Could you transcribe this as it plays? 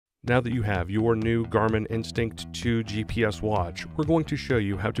Now that you have your new Garmin Instinct 2 GPS watch, we're going to show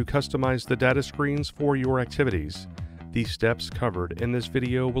you how to customize the data screens for your activities. The steps covered in this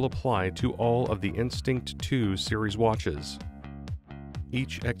video will apply to all of the Instinct 2 series watches.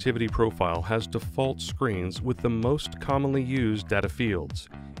 Each activity profile has default screens with the most commonly used data fields.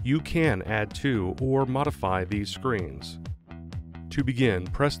 You can add to or modify these screens. To begin,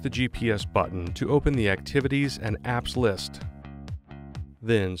 press the GPS button to open the Activities and Apps list.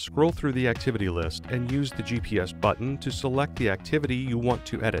 Then scroll through the activity list and use the GPS button to select the activity you want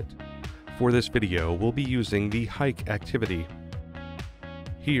to edit. For this video, we'll be using the hike activity.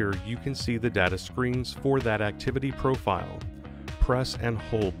 Here you can see the data screens for that activity profile. Press and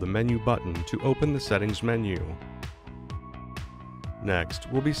hold the menu button to open the settings menu.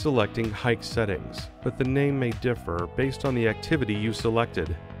 Next, we'll be selecting hike settings, but the name may differ based on the activity you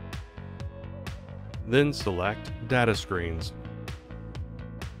selected. Then select Data Screens.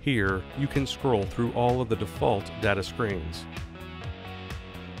 Here, you can scroll through all of the default data screens.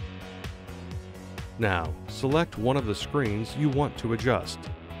 Now, select one of the screens you want to adjust.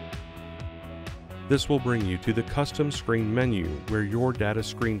 This will bring you to the Custom Screen menu where your data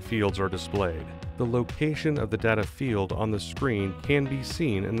screen fields are displayed. The location of the data field on the screen can be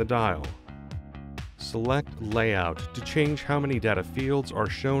seen in the dial. Select Layout to change how many data fields are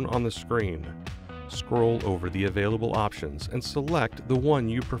shown on the screen. Scroll over the available options and select the one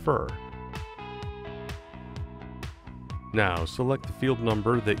you prefer. Now select the field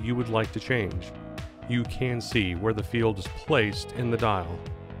number that you would like to change. You can see where the field is placed in the dial.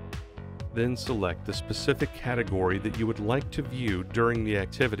 Then select the specific category that you would like to view during the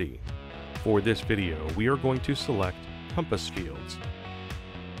activity. For this video, we are going to select Compass Fields.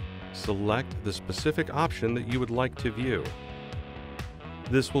 Select the specific option that you would like to view.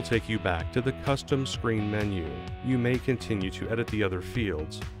 This will take you back to the Custom Screen menu. You may continue to edit the other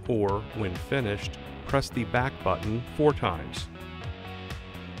fields, or, when finished, press the back button 4 times.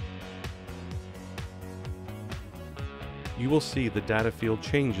 You will see the data field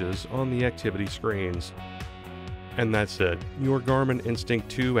changes on the activity screens. And that's it. Your Garmin Instinct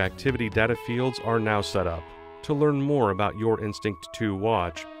 2 activity data fields are now set up. To learn more about your Instinct 2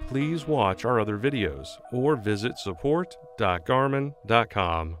 watch, please watch our other videos or visit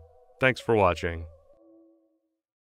support.garmin.com. Thanks for watching.